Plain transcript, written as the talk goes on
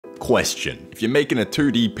Question. If you're making a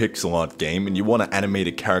 2D pixel art game and you want to animate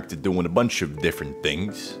a character doing a bunch of different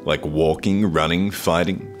things, like walking, running,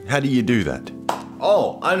 fighting, how do you do that?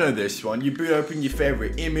 Oh, I know this one. You boot open your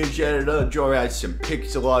favorite image editor, draw out some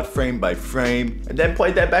pixel art frame by frame, and then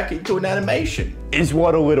play that back into an animation. Is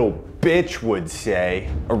what a little bitch would say.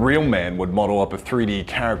 A real man would model up a 3D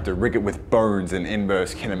character, rig it with bones and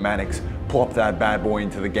inverse kinematics, plop that bad boy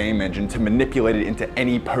into the game engine to manipulate it into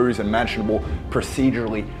any pose imaginable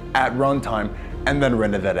procedurally at runtime, and then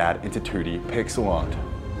render that out into 2D pixel art.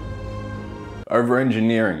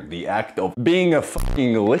 Over-engineering, the act of being a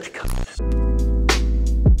fucking lit cunt.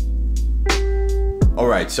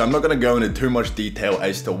 Alright, so I'm not going to go into too much detail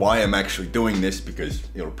as to why I'm actually doing this because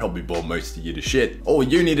it'll probably bore most of you to shit. All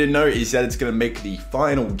you need to know is that it's going to make the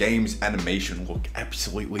final game's animation look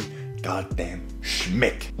absolutely goddamn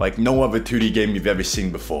schmick. Like no other 2D game you've ever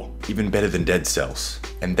seen before. Even better than Dead Cells.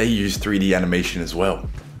 And they use 3D animation as well.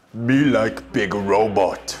 Be like big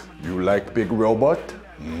robot. You like big robot?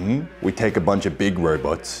 Mm-hmm. We take a bunch of big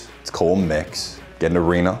robots, let's call them mechs, get an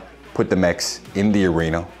arena, put the mechs in the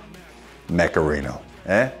arena, mech arena.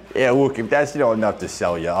 Eh? Yeah, look, if that's not enough to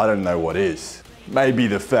sell you, I don't know what is. Maybe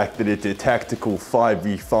the fact that it's a tactical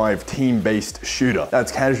 5v5 team-based shooter.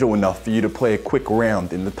 That's casual enough for you to play a quick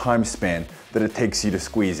round in the time span that it takes you to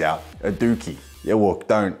squeeze out a dookie. Yeah, look,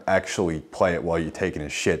 don't actually play it while you're taking a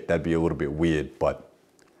shit. That'd be a little bit weird, but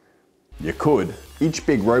you could. Each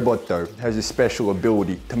big robot, though, has a special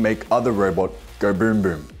ability to make other robot go boom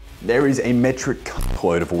boom. There is a metric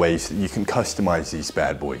load of ways that you can customize these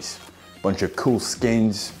bad boys. Bunch of cool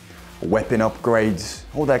skins, weapon upgrades,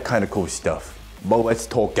 all that kind of cool stuff. But let's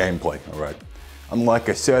talk gameplay, alright? Unlike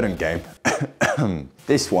a certain game,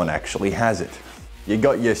 this one actually has it. You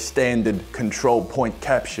got your standard control point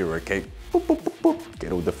capture, okay? Boop, boop, boop, boop.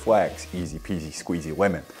 Get all the flags, easy peasy squeezy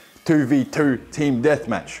lemon. 2v2 team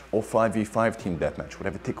deathmatch, or 5v5 team deathmatch,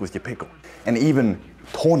 whatever tickles your pickle. And even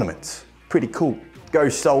tournaments, pretty cool. Go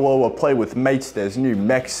solo or play with mates, there's new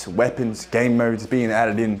mechs, weapons, game modes being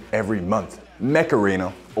added in every month. Mech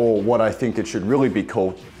Arena, or what I think it should really be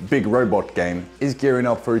called, Big Robot Game, is gearing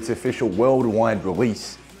up for its official worldwide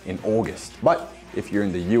release in August. But if you're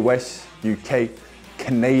in the US, UK,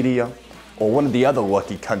 Canada, or one of the other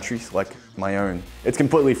lucky countries like my own, it's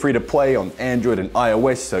completely free to play on Android and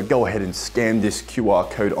iOS, so go ahead and scan this QR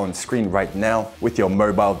code on screen right now with your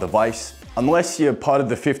mobile device. Unless you're part of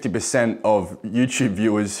the 50% of YouTube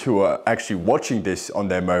viewers who are actually watching this on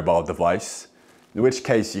their mobile device, in which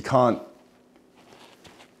case you can't.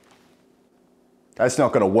 That's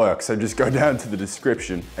not gonna work, so just go down to the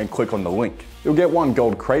description and click on the link. You'll get 1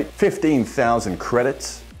 gold crate, 15,000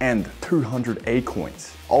 credits, and 200 A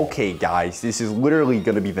coins. Okay guys, this is literally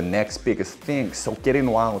gonna be the next biggest thing, so get in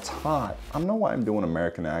while it's hot. I don't know why I'm doing an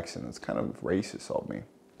American accent, it's kind of racist of me.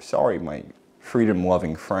 Sorry, mate.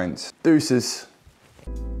 Freedom-loving friends. Deuces.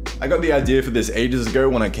 I got the idea for this ages ago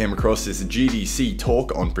when I came across this GDC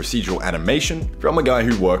talk on procedural animation from a guy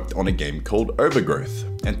who worked on a game called Overgrowth.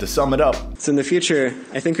 And to sum it up, so in the future,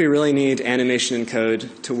 I think we really need animation and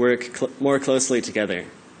code to work more closely together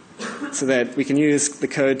so that we can use the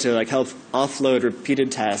code to help offload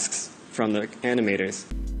repeated tasks from the animators.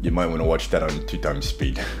 You might want to watch that on 2x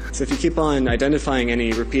speed. So if you keep on identifying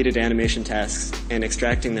any repeated animation tasks and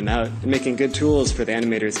extracting them out and making good tools for the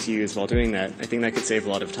animators to use while doing that, I think that could save a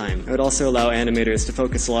lot of time. It would also allow animators to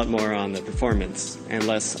focus a lot more on the performance and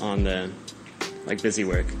less on the busy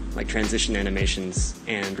work, like transition animations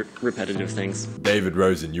and repetitive things. David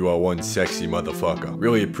Rosen, you are one sexy motherfucker.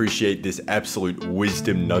 Really appreciate this absolute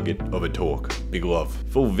wisdom nugget of a talk. Big love.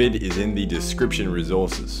 Full vid is in the description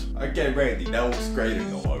resources. Okay, Randy, that looks great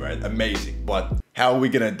and all, alright? Amazing. But how are we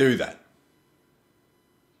gonna do that?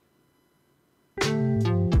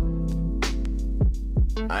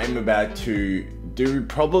 I'm about to do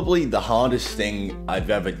probably the hardest thing I've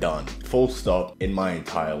ever done, full stop, in my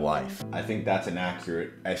entire life. I think that's an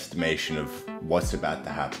accurate estimation of what's about to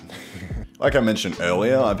happen. Like I mentioned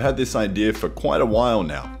earlier, I've had this idea for quite a while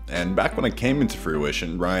now, and back when it came into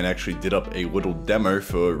fruition, Ryan actually did up a little demo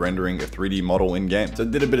for rendering a 3D model in-game. So I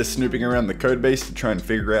did a bit of snooping around the codebase to try and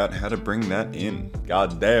figure out how to bring that in.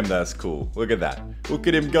 God damn, that's cool. Look at that. Look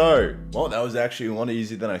at him go. Well, that was actually a lot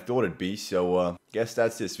easier than I thought it'd be, so guess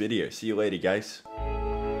that's this video. See you later, guys.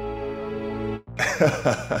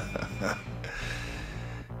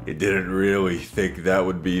 You didn't really think that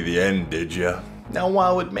would be the end, did ya? Now,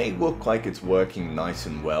 while it may look like it's working nice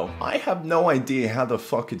and well, I have no idea how the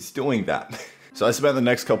fuck it's doing that. So I spent the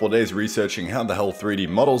next couple of days researching how the hell 3D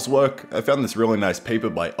models work. I found this really nice paper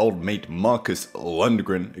by old mate Marcus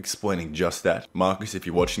Lundgren explaining just that. Marcus, if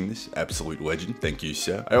you're watching this, absolute legend, thank you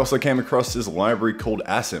sir. I also came across this library called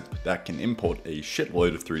Asimp that can import a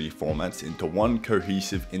shitload of 3D formats into one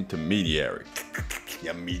cohesive intermediary.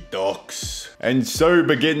 Yummy docs. And so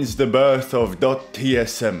begins the birth of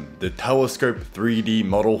 .tsm, the Telescope 3D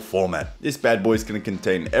model format. This bad boy's gonna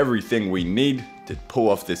contain everything we need to pull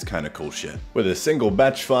off this kind of cool shit. With a single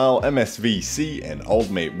batch file, MSVC, and old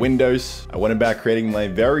mate Windows, I went about creating my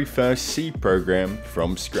very first C program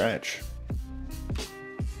from scratch.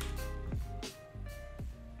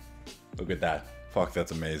 Look at that. Fuck,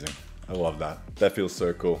 that's amazing. I love that. That feels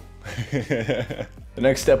so cool. The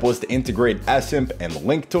next step was to integrate Asimp and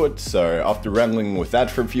link to it, so after wrangling with that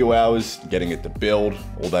for a few hours, getting it to build,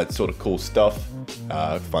 all that sort of cool stuff,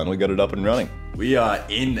 finally got it up and running. We are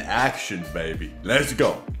in action, baby. Let's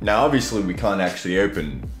go. Now, obviously, we can't actually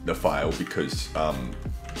open the file because,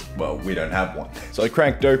 well, we don't have one. So I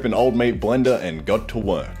cranked open old mate Blender and got to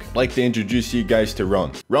work. I'd like to introduce you guys to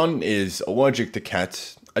Ron. Ron is allergic to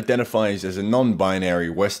cats, identifies as a non-binary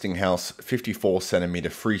Westinghouse 54cm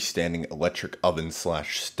freestanding electric oven /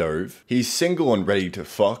 stove. He's single and ready to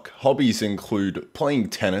fuck. Hobbies include playing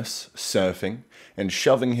tennis, surfing, and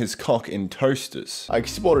shoving his cock in toasters. I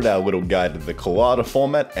exported our little guide to the collada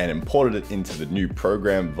format and imported it into the new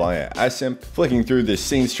program via Asimp. Flicking through this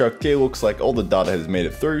scene structure, looks like all the data has made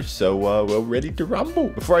it through, so we're ready to rumble.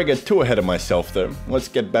 Before I get too ahead of myself though, let's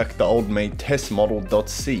get back to old mate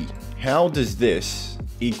testmodel.c. How does this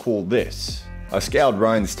equal this? I scoured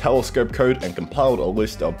Ryan's telescope code and compiled a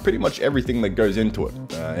list of pretty much everything that goes into it.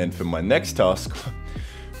 And for my next task,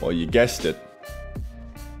 well, you guessed it.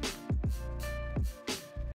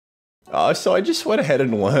 So I just went ahead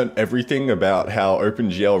and learned everything about how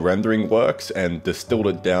OpenGL rendering works and distilled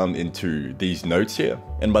it down into these notes here.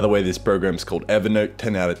 And by the way, this program's called Evernote,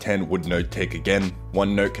 10 out of 10, would note take again.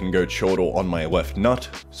 One note can go chortle on my left nut.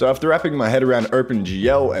 So after wrapping my head around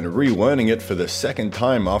OpenGL and relearning it for the second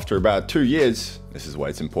time after about 2 years, this is why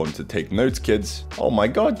it's important to take notes, kids. Oh my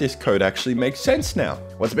god, this code actually makes sense now.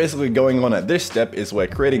 What's basically going on at this step is we're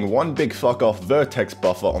creating one big fuck off vertex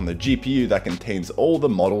buffer on the GPU that contains all the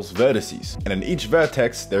model's vertices. And in each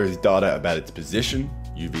vertex, there is data about its position,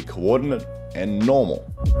 UV coordinate, and normal.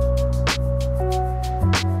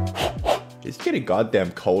 It's getting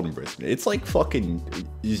goddamn cold in Brisbane. It's like fucking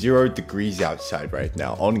 0 degrees outside right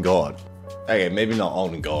now, on God. Okay, maybe not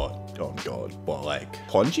on God. On God, but like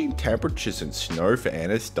plunging temperatures and snow for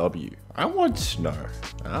NSW. I want snow.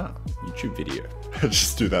 Ah, YouTube video.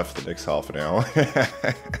 Just do that for the next half an hour.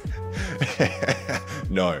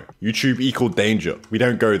 No, YouTube equal danger. We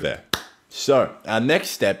don't go there. So, our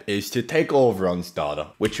next step is to take all of Ron's data,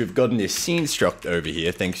 which we've got in this scene struct over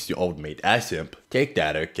here, thanks to old mate Asimp. Take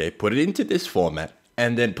that, okay, put it into this format,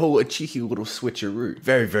 and then pull a cheeky little switcheroo.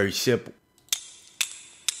 Very, very simple.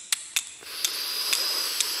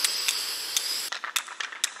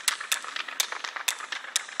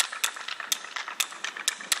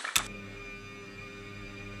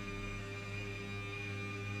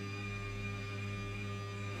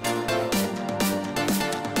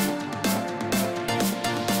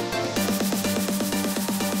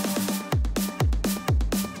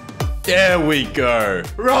 There we go.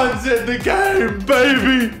 Ron's in the game,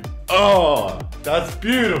 baby. Oh, that's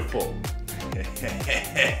beautiful.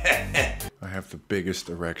 I have the biggest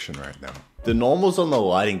erection right now. The normals on the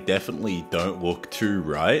lighting definitely don't look too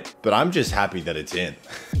right, but I'm just happy that it's in.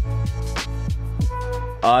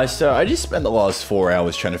 So I just spent the last 4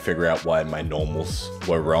 hours trying to figure out why my normals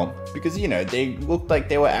were wrong. Because, you know, they looked like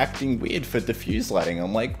they were acting weird for diffuse lighting.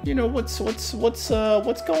 I'm like, you know, what's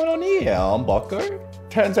going on here, Bucko?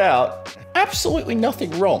 Turns out, absolutely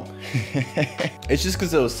nothing wrong. It's just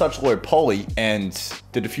because there was such low poly and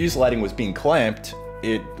the diffuse lighting was being clamped,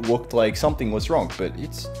 it looked like something was wrong, but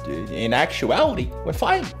it's, in actuality, we're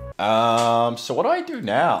fine. So what do I do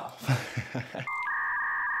now?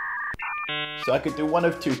 So I could do one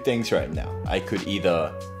of two things right now. I could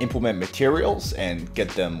either implement materials and get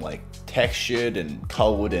them like textured and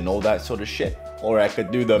colored and all that sort of shit, or I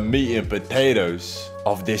could do the meat and potatoes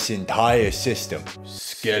of this entire system.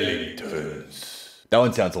 Skeletons. That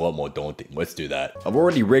one sounds a lot more daunting. Let's do that. I've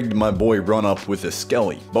already rigged my boy Ron up with a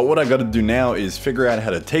skelly, but what I gotta do now is figure out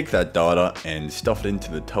how to take that data and stuff it into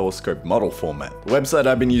the telescope model format. The website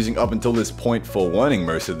I've been using up until this point for learning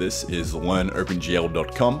most of this is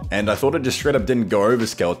learnopengl.com, and I thought it just straight up didn't go over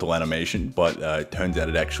skeletal animation, but it turns out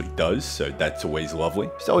it actually does, so that's always lovely.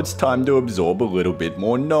 So it's time to absorb a little bit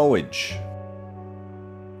more knowledge.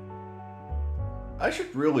 I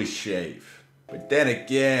should really shave, but then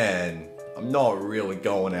again, I'm not really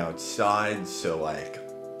going outside, so like,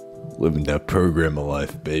 living that programmer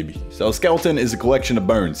life, baby. So a skeleton is a collection of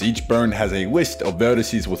bones. Each bone has a list of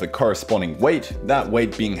vertices with a corresponding weight, that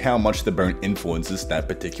weight being how much the bone influences that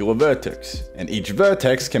particular vertex. And each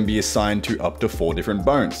vertex can be assigned to up to 4 different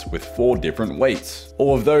bones, with 4 different weights.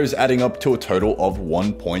 All of those adding up to a total of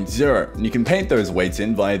 1.0. And you can paint those weights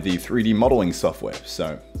in via the 3D modeling software,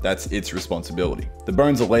 so that's its responsibility. The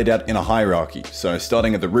bones are laid out in a hierarchy, so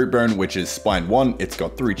starting at the root bone, which is spine 1, it's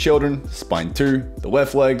got 3 children, spine 2, the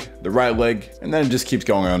left leg, the right leg, and then it just keeps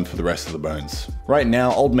going on for the rest of the bones. Right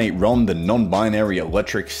now, old mate Ron, the non-binary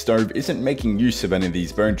electric stove, isn't making use of any of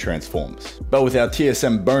these bone transforms. But with our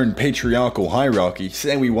TSM bone patriarchal hierarchy,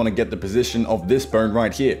 say we want to get the position of this bone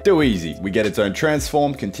right here. Too easy. We get its own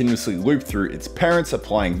transform, continuously loop through its parents,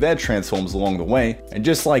 applying their transforms along the way, and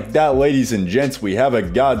just like that, ladies and gents, we have a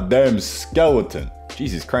goddamn skeleton.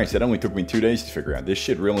 Jesus Christ, that only took me 2 days to figure out. This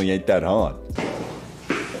shit really ain't that hard.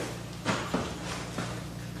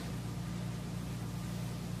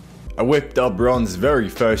 I whipped up Ron's very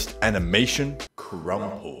first animation,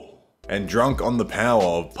 Crumple. And drunk on the power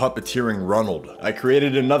of puppeteering Ronald, I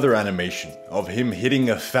created another animation of him hitting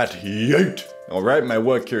a fat yeet. Alright, my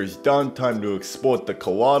work here is done, time to export the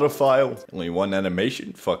collider file. Only one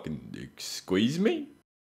animation, fucking squeeze me?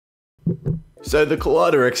 So the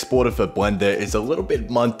collider exporter for Blender is a little bit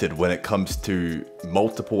munted when it comes to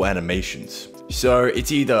multiple animations. So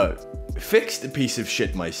it's either fix the piece of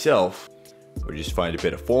shit myself, or just find a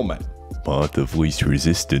better format. Path of least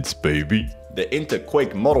resistance, baby. The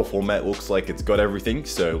Interquake model format looks like it's got everything,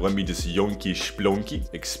 so let me just yonky splonky,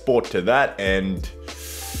 export to that, and...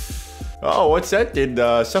 Oh, what's that? Did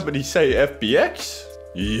somebody say FBX?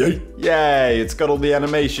 Yay! Yay, it's got all the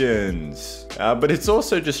animations. But it's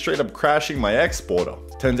also just straight up crashing my exporter.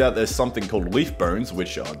 Turns out there's something called leaf bones,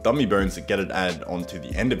 which are dummy bones that get it added onto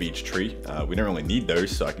the end of each tree. We don't really need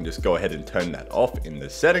those, so I can just go ahead and turn that off in the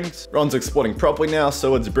settings. Ron's exporting properly now,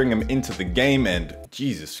 so let's bring him into the game, and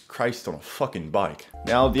Jesus Christ on a fucking bike.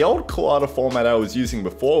 Now, the old collider format I was using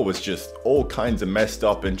before was just all kinds of messed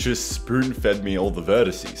up and just spoon-fed me all the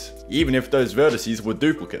vertices, even if those vertices were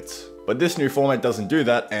duplicates. But this new format doesn't do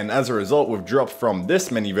that, and as a result, we've dropped from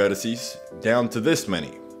this many vertices down to this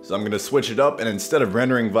many. So I'm gonna switch it up, and instead of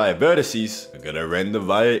rendering via vertices, I'm gonna render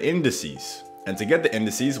via indices. And to get the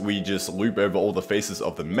indices, we just loop over all the faces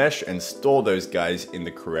of the mesh and store those guys in the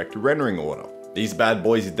correct rendering order. These bad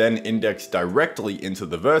boys then index directly into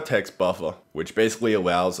the vertex buffer, which basically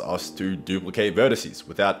allows us to duplicate vertices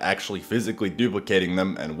without actually physically duplicating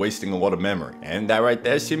them and wasting a lot of memory. And that right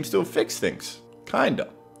there seems to have fixed things. Kinda.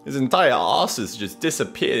 His entire arse has just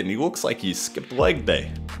disappeared and he looks like he skipped leg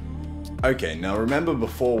day. Okay, now remember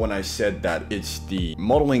before when I said that it's the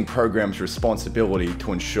modeling program's responsibility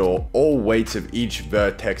to ensure all weights of each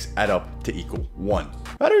vertex add up to equal 1.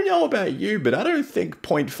 I don't know about you, but I don't think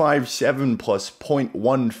 0.57 plus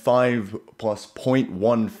 0.15 plus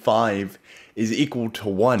 0.15 is equal to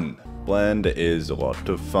 1. Blender is a lot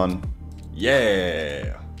of fun.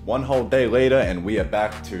 Yeah! One whole day later and we are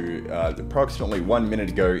back to approximately 1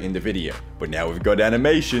 minute ago in the video. But now we've got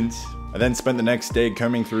animations. I then spent the next day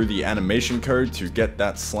combing through the animation code to get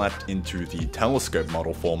that slapped into the telescope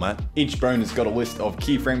model format. Each bone has got a list of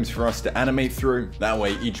keyframes for us to animate through. That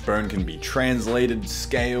way each bone can be translated,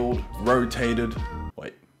 scaled, rotated.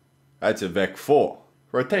 Wait, that's a Vec 4.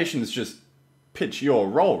 Rotation is just pitch your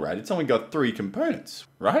roll, right? It's only got 3 components,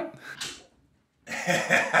 right?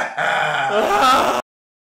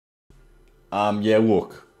 Yeah,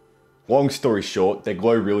 look. Long story short, they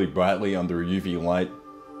glow really brightly under a UV light.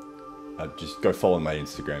 Just go follow my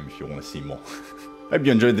Instagram if you want to see more. Hope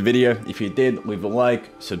you enjoyed the video. If you did, leave a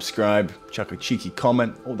like, subscribe, chuck a cheeky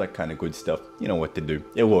comment, all that kind of good stuff. You know what to do.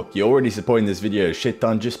 Yeah, look, you're already supporting this video a shit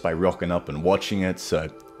ton just by rocking up and watching it,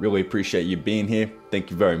 so really appreciate you being here.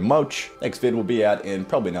 Thank you very much. Next vid will be out in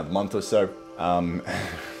probably another month or so.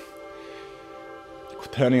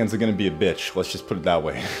 Quaternions are gonna be a bitch, let's just put it that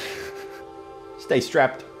way. Stay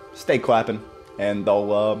strapped, stay clapping, and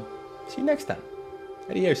I'll see you next time.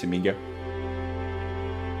 Adios, amigo.